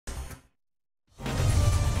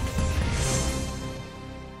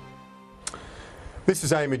This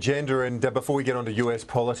is AIM Agenda, and before we get on to US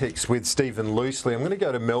politics with Stephen Loosley, I'm going to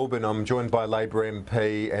go to Melbourne. I'm joined by Labor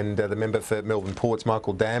MP and the member for Melbourne Ports,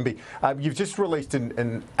 Michael Danby. You've just released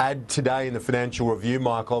an ad today in the Financial Review,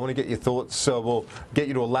 Michael. I want to get your thoughts, we'll get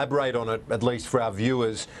you to elaborate on it, at least for our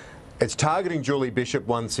viewers. It's targeting Julie Bishop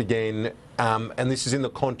once again, and this is in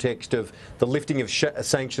the context of the lifting of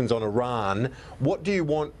sanctions on Iran. What do you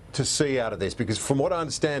want to see out of this? Because from what I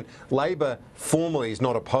understand, Labor formally is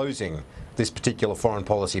not opposing this particular foreign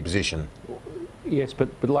policy position. Yes, but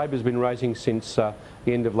Labor's been raising since the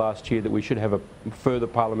end of last year that we should have a further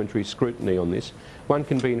parliamentary scrutiny on this. One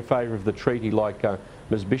can be in favour of the treaty like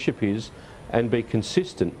Ms Bishop is and be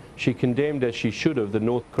consistent. She condemned, as she should have, the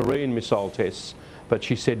North Korean missile tests, but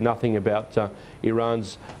she said nothing about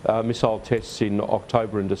Iran's missile tests in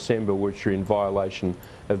October and December, which are in violation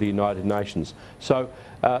of the United Nations. So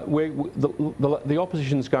the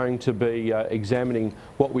opposition's going to be examining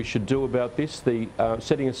what we should do about this. The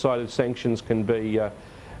setting aside of sanctions can be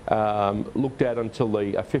looked at until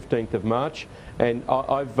the 15th of March, and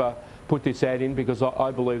I've put this ad in because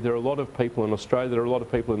I believe there are a lot of people in Australia, there are a lot of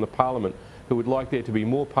people in the Parliament who would like there to be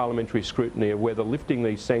more parliamentary scrutiny of whether lifting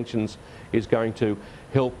these sanctions is going to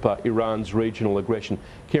help Iran's regional aggression.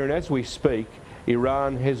 Kieran, as we speak,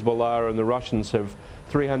 Iran, Hezbollah and the Russians have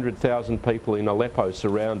 300,000 people in Aleppo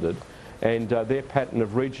surrounded, and their pattern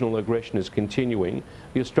of regional aggression is continuing.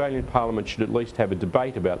 The Australian Parliament should at least have a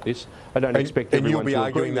debate about this. I don't expect everyone to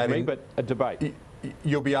agree with me, but a debate.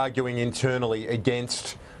 You'll be arguing internally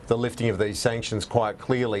against the lifting of these sanctions quite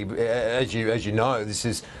clearly. As you know,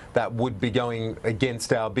 that would be going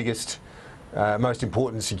against our biggest, most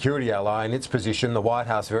important security ally in its position. The White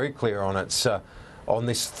House very clear on its on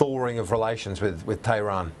this thawing of relations with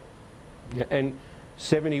Tehran. Yeah, and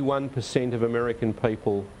 71% of American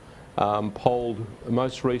people polled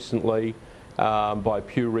most recently by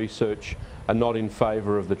Pew Research are not in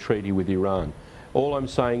favour of the treaty with Iran. All I'm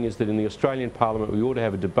saying is that in the Australian Parliament we ought to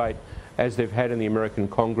have a debate, as they've had in the American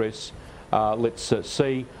Congress. Let's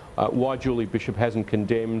see why Julie Bishop hasn't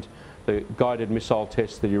condemned the guided missile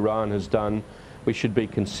tests that Iran has done. We should be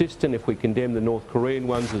consistent. If we condemn the North Korean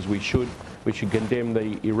ones, as we should condemn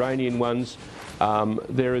the Iranian ones.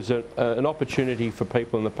 There is an opportunity for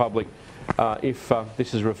people in the public, if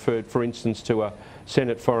this is referred, for instance, to a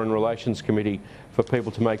Senate Foreign Relations Committee, for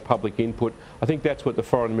people to make public input. I think that's what the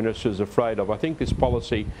Foreign Minister is afraid of. I think this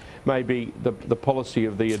policy may be the policy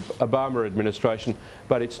of the Obama administration,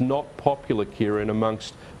 but it's not popular, Kieran,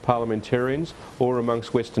 amongst parliamentarians or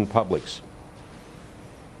amongst Western publics.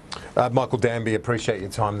 Michael Danby, appreciate your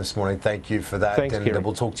time this morning. Thank you for that. Thanks, and Kieran.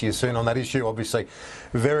 We'll talk to you soon on that issue, obviously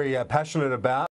very passionate about.